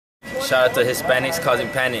Shout out to Hispanics causing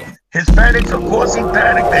panic. Hispanics are causing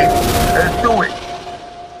panic, baby. Let's do it.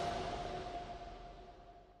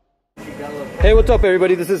 Hey, what's up,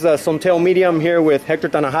 everybody? This is Sonteo Media. I'm here with Hector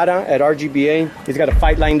Tanajara at RGBA. He's got a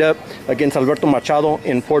fight lined up against Alberto Machado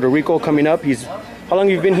in Puerto Rico coming up. How long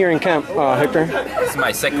have you been here in camp, Hector? This is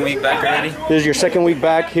my second week back already. This is your second week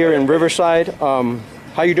back here in Riverside.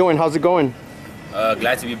 How you doing? How's it going?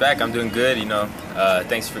 Glad to be back. I'm doing good.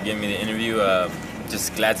 Thanks for giving me the interview.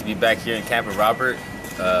 Just glad to be back here in camp with Robert.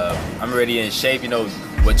 I'm already in shape.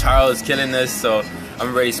 With Charles killing us, so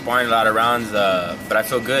I'm already sparring a lot of rounds. But I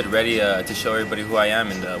feel good, ready to show everybody who I am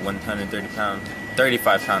in the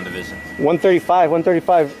 35-pound division.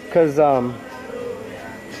 135, because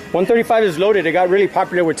 135 is loaded. It got really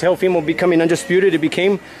popular with Teofimo becoming undisputed. It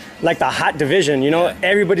became like the hot division. Yeah.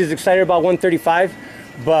 Everybody's excited about 135.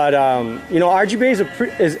 But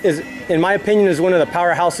RGBA is, in my opinion, is one of the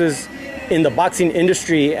powerhouses in the boxing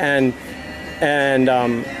industry. But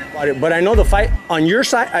I know the fight on your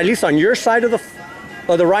side, at least on your side of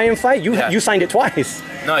the Ryan fight, you signed it twice.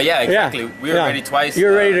 No, yeah, exactly. Yeah. We were ready twice. You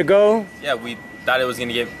were ready to go. Yeah, we thought it was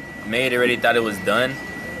gonna get made already. Thought it was done,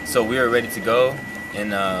 so we were ready to go.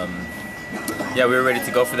 And we were ready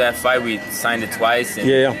to go for that fight. We signed it twice, and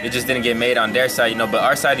it just didn't get made on their side, But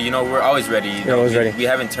our side, we're always ready. Ready. We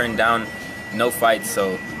haven't turned down no fights.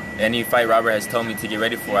 So any fight Robert has told me to get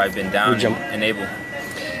ready for, I've been down and able.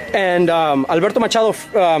 And Alberto Machado,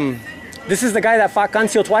 this is the guy that fought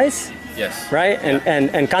Cancio twice. Yes. Right.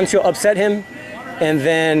 And Cancio upset him, and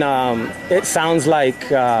then it sounds like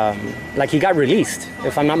he got released.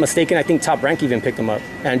 If I'm not mistaken, I think Top Rank even picked him up.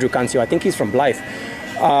 Andrew Cancio. I think he's from Blythe.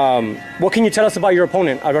 What can you tell us about your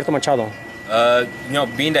opponent, Alberto Machado?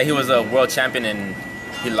 Being that he was a world champion and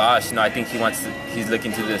he lost, I think he's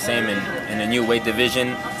looking to do the same in a new weight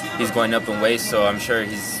division. He's going up in weight, so I'm sure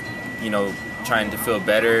he's, trying to feel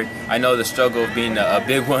better. I know the struggle of being a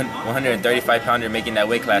big 135-pounder making that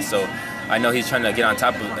weight class, so I know he's trying to get on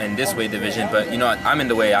top in this weight division, but I'm in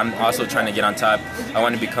the way. I'm also trying to get on top. I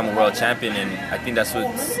want to become a world champion, and I think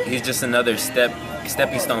he's just another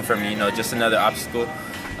stepping stone for me, just another obstacle.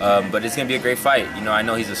 But it's going to be a great fight. I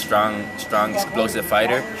know he's a strong, explosive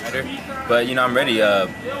fighter. But, I'm ready.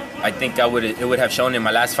 I think it would have shown in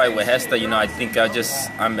my last fight with Hesta. I think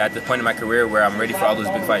I'm at the point in my career where I'm ready for all those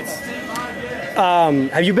big fights.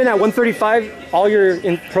 Have you been at 135 all your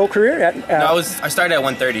pro career? No, I started at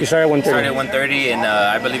 130. You started at 130? I started at 130, and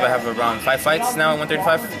I believe I have around 5 fights now at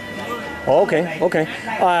 135. Oh, okay.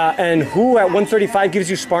 And who at 135 gives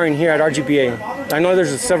you sparring here at RGBA? I know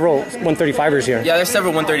there's several 135ers here. Yeah, there's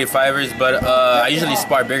several 135ers, but I usually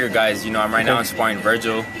spar bigger guys. I'm sparring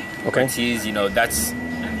Virgil, Ortiz. That's.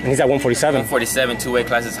 And he's at 147. 147, 2 weight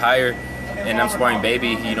classes higher, and I'm sparring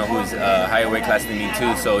Baby, who's a higher weight class than me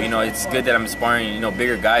too. So it's good that I'm sparring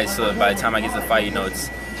bigger guys. So by the time I get to the fight,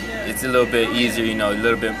 it's a little bit easier. A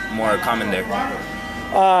little bit more common there.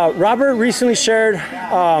 Robert recently shared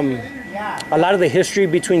a lot of the history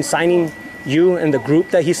between signing you and the group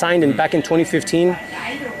that he signed back in 2015.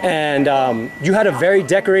 And you had a very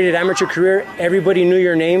decorated amateur career. Everybody knew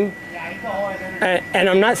your name. And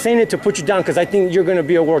I'm not saying it to put you down, because I think you're going to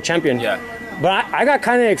be a world champion. Yeah. But I got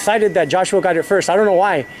kind of excited that Joshua got it first. I don't know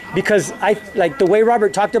why. Because like the way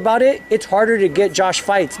Robert talked about it, it's harder to get Josh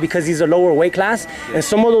fights because he's a lower weight class. Yeah. And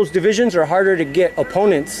some of those divisions are harder to get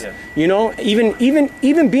opponents. Yeah.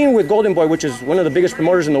 Even being with Golden Boy, which is one of the biggest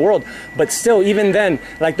promoters in the world. But still, even then,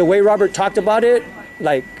 like the way Robert talked about it,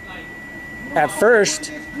 like at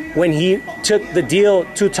first, when he took the deal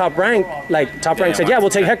to Top Rank, Top Rank said, we'll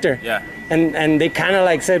take Hector. Yeah. And they kind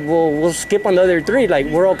of said, well, we'll skip on the other 3.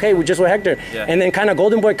 We're okay with just with Hector. Yeah. And then kind of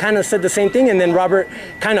Golden Boy kind of said the same thing. And then Robert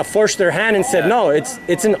kind of forced their hand and said, no,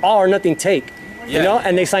 it's an all or nothing take. Yeah.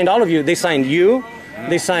 And they signed all of you. They signed you.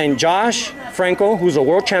 They signed Josh Franco, who's a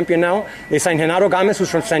world champion now. They signed Genaro Gomez, who's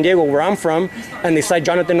from San Diego, where I'm from. And they signed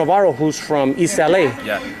Jonathan Navarro, who's from East LA,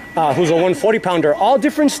 who's a 140-pounder. All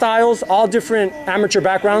different styles, all different amateur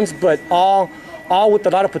backgrounds, but all with a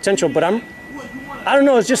lot of potential. But I don't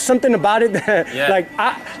know, it's just something about it that,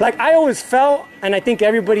 I always felt, and I think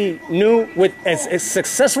everybody knew, with as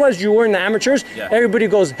successful as you were in the amateurs, everybody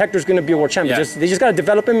goes, Hector's going to be a world champion. Yeah. They just got to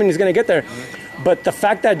develop him, and he's going to get there. Mm-hmm. But the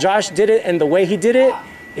fact that Josh did it and the way he did it,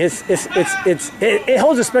 it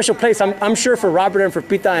holds a special place. I'm sure for Robert and for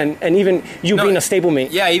Pita and even you being a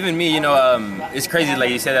stablemate. Yeah, even me. It's crazy, like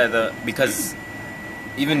you said that because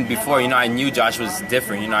even before, I knew Josh was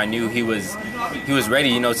different. I knew he was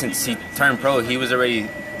ready. Since he turned pro, he was already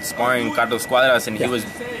sparring Carlos Cuadras, and he was,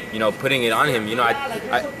 you know, putting it on him. You know,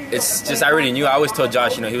 it's just I already knew. I always told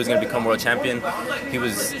Josh, you know, he was going to become world champion. He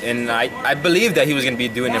was, and I believed that he was going to be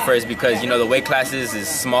doing it first because, you know, the weight classes is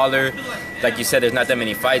smaller. Like you said, there's not that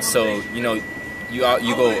many fights, so, you know, you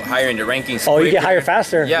go higher in the rankings. Oh, you get higher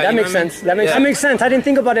faster. Yeah, that makes sense. That makes sense. I didn't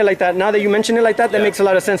think about it like that. Now that you mention it like that, that makes a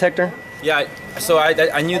lot of sense, Hector. Yeah, so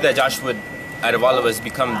I knew that Josh would, out of all of us,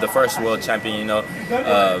 become the first world champion, you know.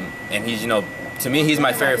 And he's, you know, to me, he's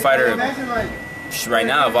my favorite fighter right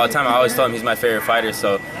now of all time. I always told him he's my favorite fighter.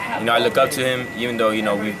 So, you know, I look up to him, even though, you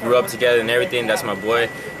know, we grew up together and everything. That's my boy.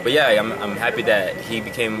 But yeah, I'm happy that he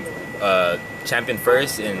became champion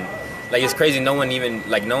first. And like, it's crazy. No one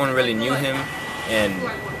really knew him. And,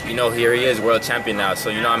 you know, here he is, world champion now. So,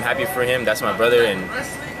 you know, I'm happy for him. That's my brother. And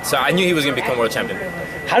so I knew he was going to become world champion.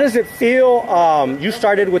 How does it feel? You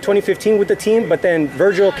started with 2015 with the team, but then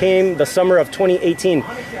Virgil came the summer of 2018.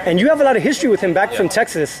 And you have a lot of history with him back from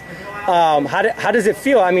Texas. How does it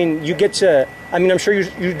feel? I mean, I'm sure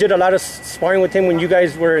you did a lot of sparring with him when you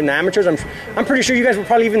guys were in the amateurs. I'm pretty sure you guys were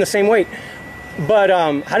probably even the same weight. But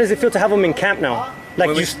how does it feel to have him in camp now?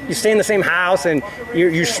 Like you stay in the same house, and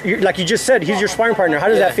you're like you just said, he's your sparring partner. How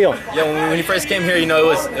does that feel? Yeah, when he first came here, you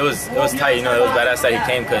know, it was tight. You know, it was badass that he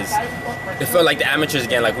came because it felt like the amateurs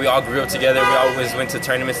again. Like we all grew up together. We always went to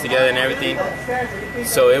tournaments together and everything.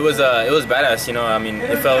 So it was badass. You know, I mean,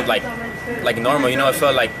 it felt like normal. You know, it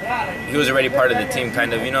felt like he was already part of the team,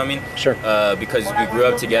 kind of. You know what I mean? Sure. Because we grew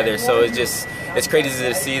up together. So it's crazy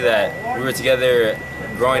to see that we were together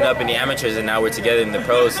growing up in the amateurs and now we're together in the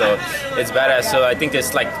pros, so it's badass. So I think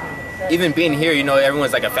it's like, even being here, you know,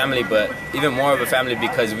 everyone's like a family, but even more of a family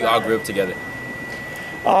because we all grew up together.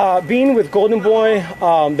 Being with Golden Boy,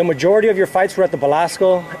 the majority of your fights were at the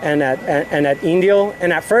Velasco and at Indio,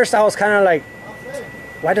 and at first I was kind of like,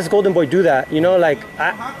 why does Golden Boy do that? You know, like,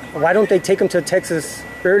 why don't they take him to Texas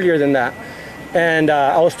earlier than that? And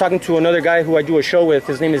I was talking to another guy who I do a show with.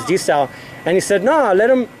 His name is D-Sal. And he said, no, let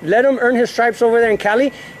him earn his stripes over there in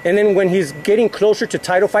Cali. And then when he's getting closer to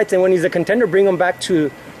title fights and when he's a contender, bring him back to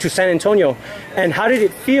San Antonio. And how did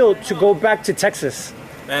it feel to go back to Texas?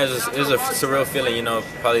 Man, it was a surreal feeling, you know,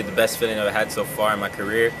 probably the best feeling I've had so far in my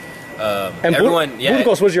career. And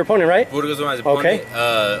Burgos was your opponent, right? Burgos was my opponent.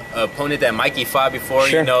 Okay. Opponent that Mikey fought before,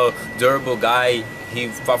 sure. You know, durable guy. He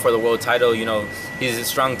fought for the world title, you know. He's a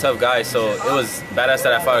strong, tough guy, so it was badass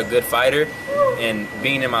that I fought a good fighter. And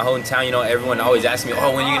being in my hometown, you know, everyone always asked me,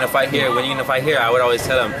 oh, when are you going to fight here? When are you going to fight here? I would always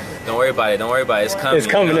tell them, don't worry about it, it's coming. It's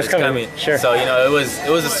coming, you know, it's coming. Sure. So, you know, it was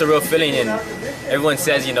a surreal feeling, and everyone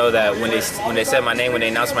says, you know, that when they said my name, when they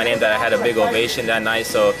announced my name, that I had a big ovation that night.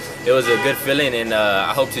 So it was a good feeling, and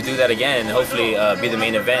I hope to do that again and hopefully be the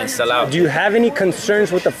main event and sell out. Do you have any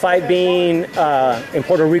concerns with the fight being in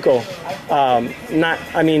Puerto Rico?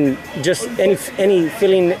 Just any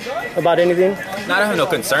feeling about anything? No, I don't have no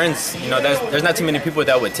concerns. You know, there's not too many people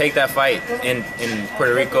that would take that fight in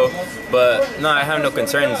Puerto Rico. But no, I have no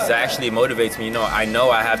concerns. It actually motivates me. You know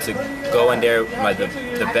I have to go in there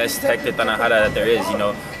the best Hector Tanajara that there is. You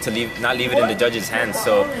know, to not leave it in the judges' hands.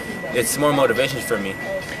 So it's more motivation for me.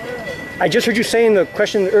 I just heard you saying the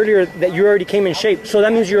question earlier that you already came in shape. So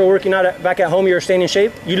that means you're working out back at home. You're staying in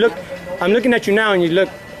shape. I'm looking at you now, and you look.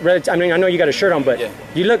 I mean, I know you got a shirt on, but yeah.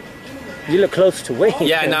 You look close to weight.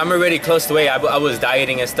 Yeah, no, I'm already close to weight. I was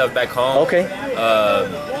dieting and stuff back home. Okay.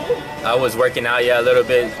 I was working out, a little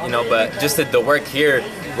bit, you know, but just the work here,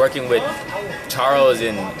 working with Charles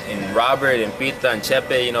and Robert and Pita and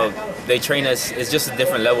Chepe, you know, they train us. It's just a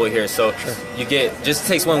different level here. So sure. Just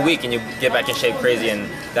takes 1 week and you get back in shape crazy, and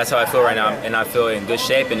that's how I feel right now. And I feel in good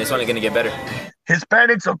shape, and it's only going to get better.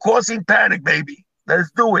 Hispanics are causing panic, baby. Let's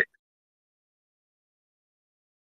do it.